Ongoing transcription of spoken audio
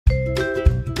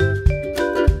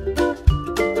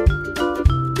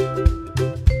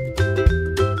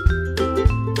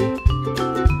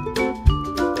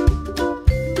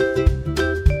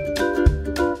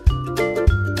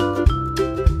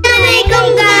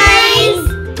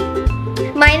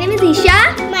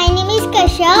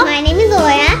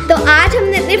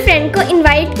अपने फ्रेंड को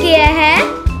इनवाइट किया है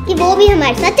कि वो भी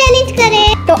हमारे साथ चैलेंज करे।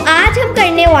 तो आज हम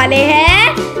करने वाले हैं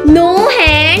no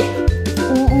hand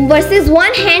versus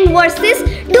one hand versus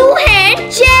two hand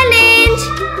challenge.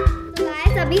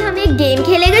 Guys अभी हम एक गेम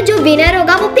खेलेगा, जो विनर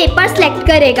होगा वो पेपर सेलेक्ट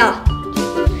करेगा।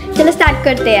 चलो स्टार्ट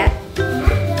करते हैं।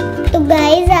 तो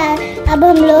गाइस अब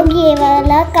हम लोग ये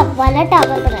वाला कप वाला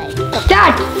टावर बनाएंगे।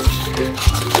 स्टार्ट।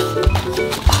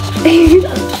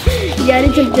 यार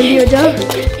जल्दी हो जाओ।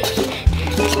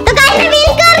 तो गाइस मैं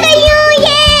विन कर गई हूं।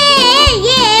 ये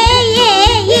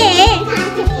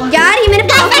यार ये मेरे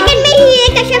पास सेकंड में ही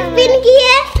एक कश्यप विन की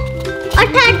है और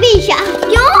थर्ड भी ईशा।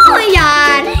 क्यों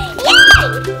यार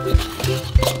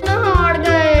हार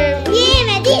गए। ये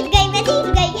मैं जीत गई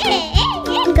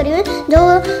ये करिए। जो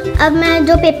अब मैं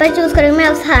जो पेपर चूज करूंगी मैं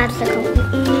उस हार सकूं।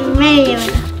 मैं ये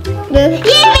वाला।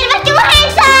 ये मेरे पास टू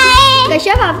हैंड्स आए।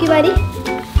 कश्यप आपकी बारी।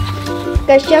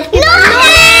 कश्यप की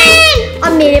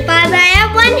अब मेरे पास आया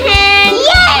वन हैंड।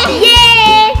 ये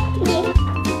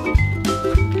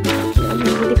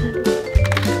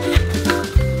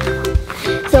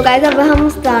सो गाइस अब हम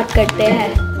स्टार्ट करते हैं।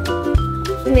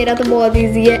 मेरा तो बहुत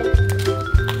इजी है।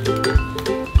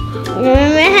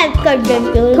 मैं हेल्प कर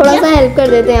देती हूँ। थोड़ा सा हेल्प कर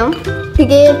देते हैं हम,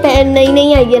 ठीक है।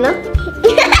 नई आई है ना।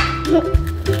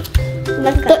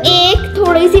 बस तो एक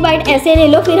थोड़ी सी बाइट ऐसे ले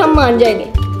लो, फिर हम मान जाएंगे।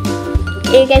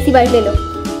 एक ऐसी बाइट ले लो।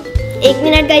 1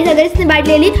 मिनट गाइस, अगर इसने बाइट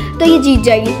ले ली तो ये जीत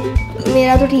जाएगी।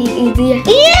 मेरा तो ठीक इजी है।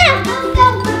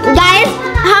 गाइस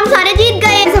हम सारे जीत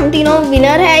गए। हम तीनों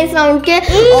विनर है इस राउंड के।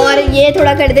 और ये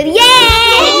थोड़ा कर दे। ये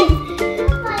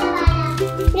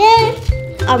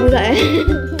अब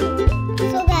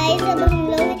सो गाइस अब हम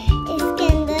लोग इसके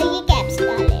अंदर ये कैप्स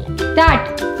डालेंगे। स्टार्ट।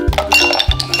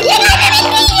 ये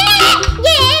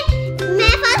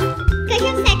मैं first,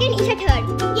 Kashyap second, Isha third.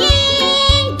 ये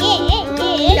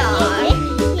मैं ये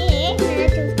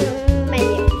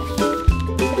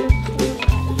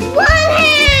one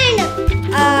hand,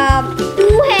 to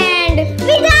hand,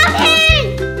 without hand.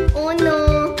 Oh no.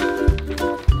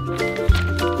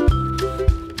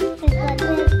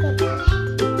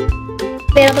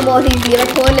 मेरा तो बहुत इजी है, मैं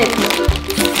खोल लेती हूँ।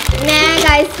 मैं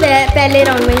गाइस पहले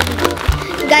राउंड में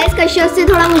गाइस कश्यप से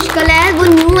थोड़ा मुश्किल है, वो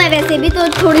न्यू है वैसे भी, तो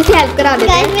थोड़ी सी हेल्प करा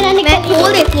देते हैं। मैं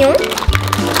खोल देती हूँ।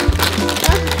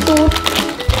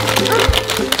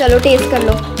 चलो टेस्ट कर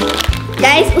लो।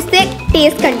 गाइस उससे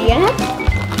टेस्ट कर लिया है।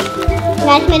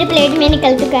 गाइस मेरे प्लेट में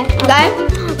निकल चुका है। गाइस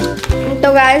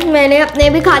तो गाइस मैंने अपने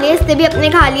भी खा लिए, इससे भी अपने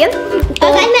खा लिए।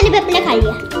 तो गाइस मैंने भी अपने खा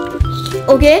लिया।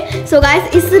 ओके सो गाइस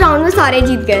इस राउंड में सारे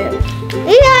जीत गए हैं।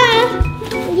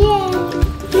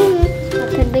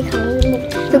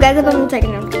 तो गाइस अब हम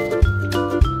सेकंड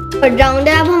राउंड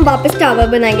है। अब हम वापस टावर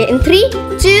बनाएंगे। इन 3,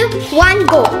 2, 1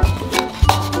 गो।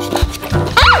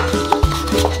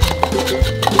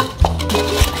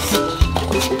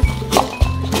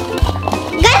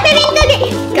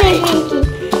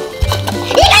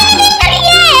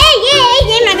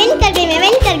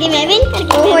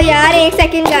 ओह यार 1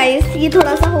 सेकंड गाइस, ये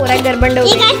थोड़ा सा हो रहा है गड़बड़ हो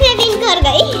ये गाइस मैं विन कर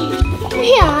गई।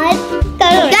 यार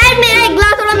करो। गाइस मेरा एक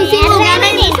ग्लास थोड़ा मिसिंग हो गया ना,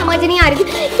 ये समझ नहीं आ रही थी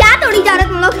क्या तोड़ी जा रहा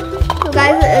तुम लोग। तो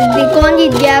गाइस कौन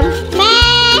जीत गया? मैं।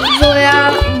 जोया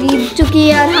जीत चुकी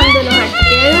है और हम दोनों हार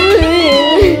चुके हैं।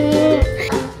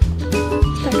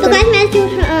 तो गाइस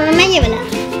मैं ये वाला।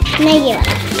 नहीं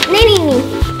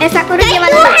ऐसा करो, ये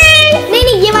वाला नहीं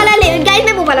ये वाला ले। गाइस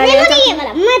मैं वो वाला ले लेता हूं। ये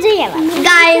वाला मुझे ये वाला।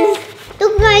 गाइस तो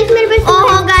गाइस मेरे पास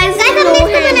ओह गाइस हमने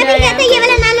इसको मना भी किया था ये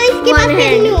वाला ना लो, इसके बाद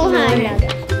फिर नो हैंड।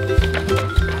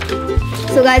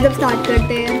 सो गाइस अब स्टार्ट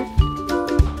करते हैं।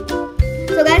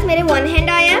 सो गाइस मेरे वन हैंड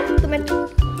आया, तो मैं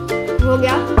हो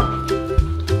गया।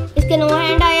 इसके नो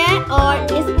हैंड आया है और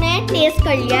इसने टेस्ट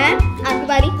कर लिया है। आपकी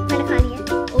बारी। मैंने खा लिया।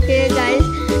 ओके गाइस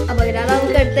अब अगला राउंड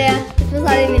करते हैं। इसमें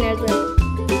सारे विनर्स हैं।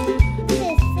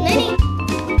 नहीं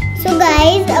सो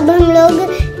गाइस अब हम लोग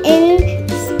इन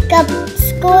कप्स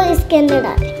को इसके अंदर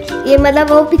डालेंगे। ये मतलब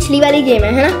वो पिछली वाली गेम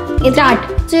है ना। ये स्टार्ट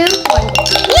 2, 1।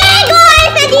 ये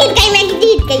गाइस मैं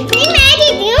जीत गई। मैं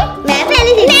जीती हूँ। मैं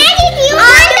पहले जीती हूँ।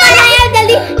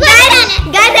 जल्दी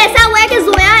गाइस ऐसा हुआ है कि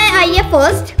जोया आई है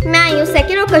फर्स्ट, मैं आई हूँ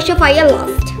सेकंड और कश्यप आई है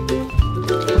लास्ट।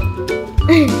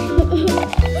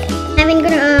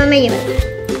 मैं ये वाला।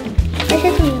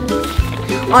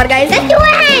 और guys to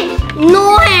hand, no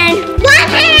hand, one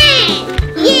hand.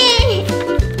 ये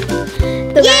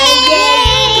तो गाइस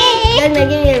मैं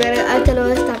ये चलो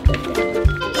स्टार्ट करते हैं।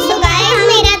 तो गाइस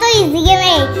मेरा तो इजी है।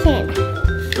 मैं एक हैंड।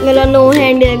 मेरा नो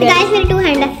हैंड है गाइस मेरा टू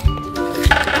हैंड है।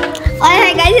 और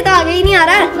है गाइस ये तो आगे ही नहीं आ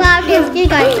रहा। वाह टेस्टी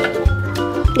गाइस।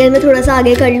 गाइस मैं थोड़ा सा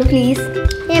आगे कर लूं प्लीज।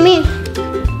 यम्मी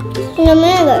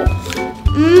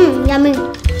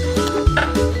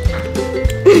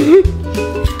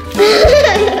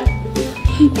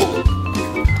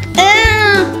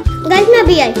गाइस मैं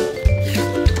अभी आई।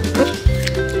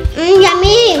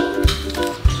 Yummy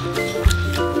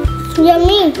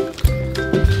yummy.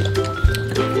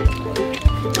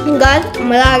 गाइस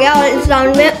मजा आ गया और इस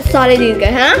राउंड में सारे जीत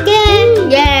गए हैं।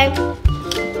 ये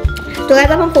तो गाइस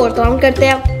अब हम 4th राउंड करते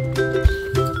हैं।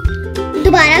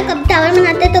 दोबारा कब टावर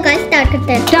बनाते हैं तो गाइस स्टार्ट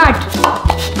करते हैं। स्टार्ट।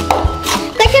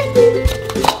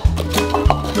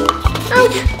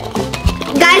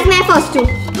 गाइस मैं फर्स्ट हूँ।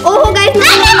 ओहो गाइस मैं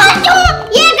फर्स्ट हूँ।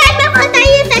 ये गाइस मैं फर्स्ट आई,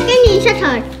 ये second, Isha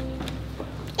third.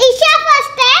 Isha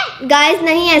first है। गाइस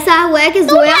नहीं, ऐसा हुआ है कि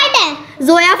जोया फर्स्ट है।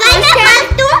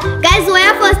 गाइस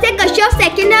जोया फर्स्ट है, कश्यप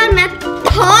सेकंड है और मैं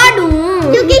थर्ड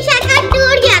हूँ। क्योंकि ईशा का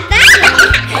टूट गया था।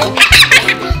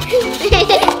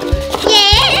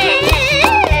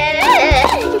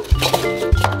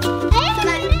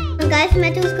 गाइस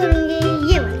मैं चूज करूंगी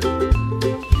ये वाला।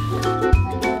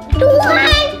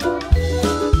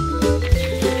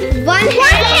 One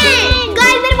hand.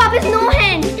 गाइस मेरे वापस नो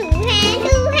हैंड।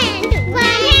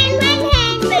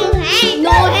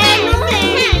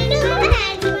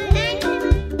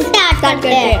 स्टार्ट करते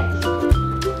हैं।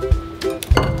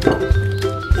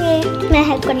 मैं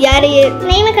हेल्प कर यार ये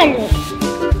नहीं, मैं कर लूँ।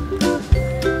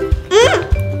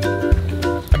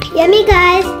 यम्मी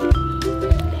गाइस,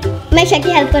 मैं ईशा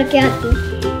की हेल्प करके आती हूँ।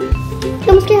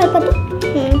 तुम उसकी हेल्प कर दो।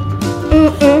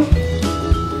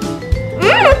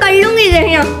 कर लूंगी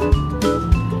यहाँ।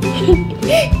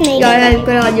 नहीं यार हेल्प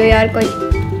करा दो यार कोई।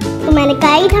 तो मैंने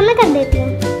कहा ही था, मैं कर देती हूँ।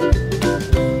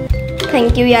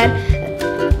 थैंक यू यार।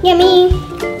 यम्मी।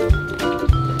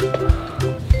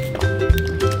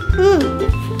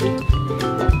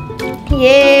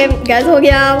 ये गैस हो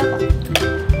गया।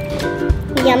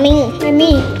 यम्मी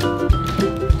यम्मी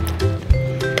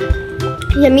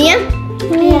यम्मी है।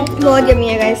 बहुत यम्मी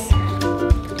है गाइस।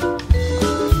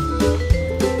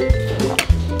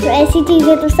 तो ऐसी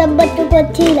चीजें तो सब बच्चों को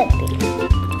अच्छी ही लगती है।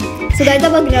 सो गाइस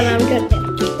अब अगला राउंड करते हैं।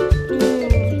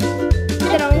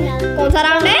 कौन सा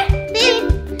राउंड है?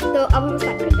 तो अब हम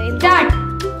स्टार्ट करते हैं। स्टार्ट।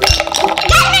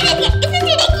 इसने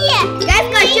चीटिंग की है। गाइस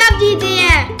कश्यप जीती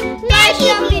है।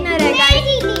 कश्यप विनर है गाइस।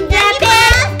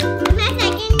 मैं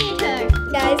सेकंड नहीं थर्ड।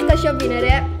 गाइस कश्यप विनर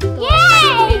है।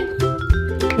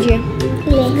 जी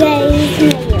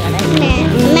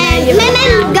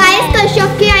गाइस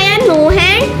कश्यप के आया नो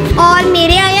हैंड और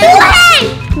मेरे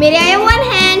आया वन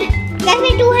हैंड। कैसे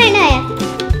टू हैंड आया?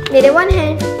 मेरे वन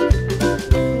हैंड।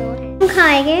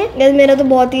 खाएंगे। गाइस मेरा तो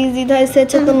बहुत इजी था, इससे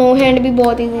अच्छा तो नो हैंड भी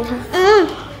बहुत इजी था।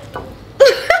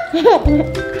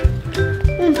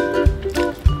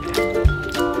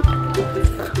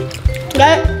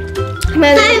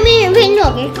 मैं विन हो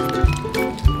गई।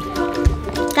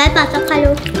 पास्ता खा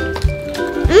लो।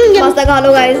 पास्ता खा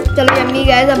लो गाइस। चलो यम्मी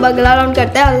गाइस, अब अगला राउंड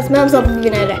करते हैं और इसमें हम सब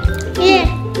विनर हैं। ये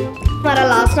हमारा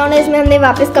लास्ट राउंड है, इसमें हमने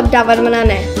वापस कप टावर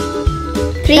बनाना है।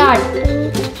 Start.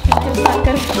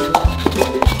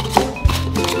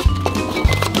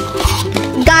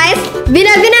 Guys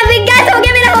winner winner win guys हो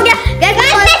गया, मेरा हो गया। गाइस मैं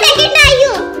सेकंड आई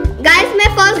हूं। गाइस मैं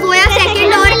फर्स्ट, जोया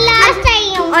सेकंड और लास्ट आई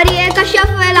हूं। और ये कश्यप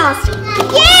है लास्ट।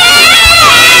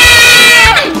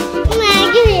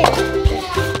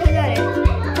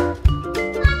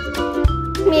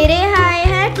 मेरे आए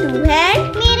हैं टू हैंड।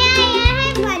 मेरे आया है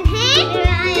वन हैंड।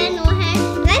 मेरा आया no hand.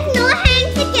 Guys no hand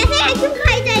से कैसे आइसक्रीम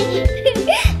खाई जाएगी?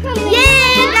 ये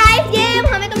गाइस ये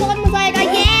हमें तो बहुत मजा आएगा।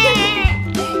 ये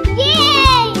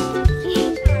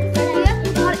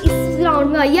और इस राउंड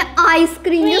में आई है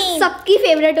आइसक्रीम जो सबकी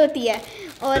फेवरेट होती है।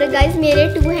 और गाइस मेरे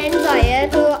टू हैंड्स आए हैं,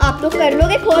 तो आप लोग कर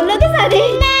लोगे, खोल लोगे सारे?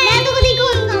 मैं तो नहीं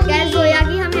खोलूंगा। गाइस जोया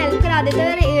की हम हेल्प करा देते हैं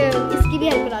और इसकी भी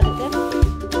हेल्प करा देते हैं।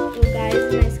 तो गाइस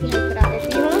मैं इसकी हेल्प करा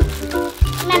देती हूँ।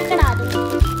 मैं करा दूंगी।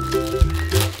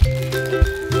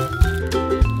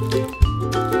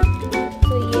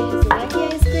 तो ये है जोया की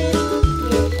आइसक्रीम,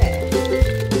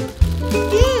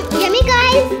 ये है यम्मी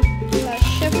गाइस।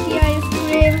 कश्यप की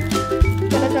आइसक्रीम।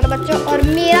 चलो चलो बच्चों, और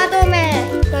मेरा तो मैं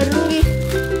कर लूंगी।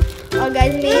 और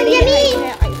गाइस मेरी है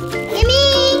यम्मी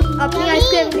अपनी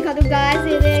आइसक्रीम दिखा दो गाइस।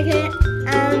 ये देखें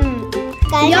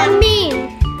यम्मी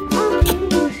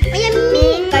यम्मी।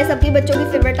 गाइस सबकी बच्चों की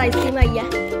फेवरेट आइसक्रीम आई है।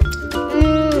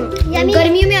 यम्मी।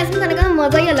 गर्मियों में आइसक्रीम खाने का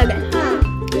मजा ही अलग है। हाँ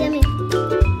यम्मी।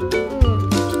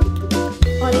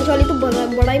 ऑरेंज वाली तो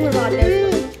बड़ा ही मजा आता है।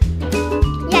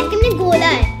 ये आइसक्रीम ने गोला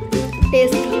है।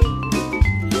 टेस्टी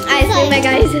आइसक्रीम है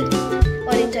गाइस,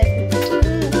 ऑरेंज आइसक्रीम।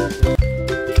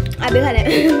 अभी खा रहे हैं।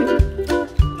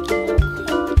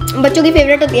 बच्चों की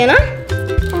फेवरेट होती है ना।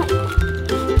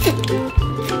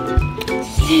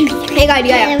 एक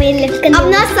आइडिया है, अब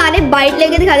ना सारे बाइट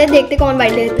लेके दिखा दे, देखते कौन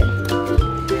बाइट लेते हैं।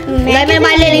 मैं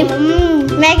बाइट ले रही हूँ।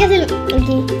 मैं कैसे?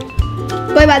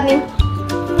 कोई बात नहीं।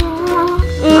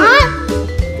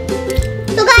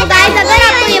 तो गाइस अगर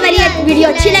आपको ये वाली वीडियो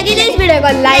अच्छी लगी तो इस वीडियो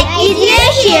को लाइक कीजिए,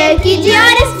 शेयर कीजिए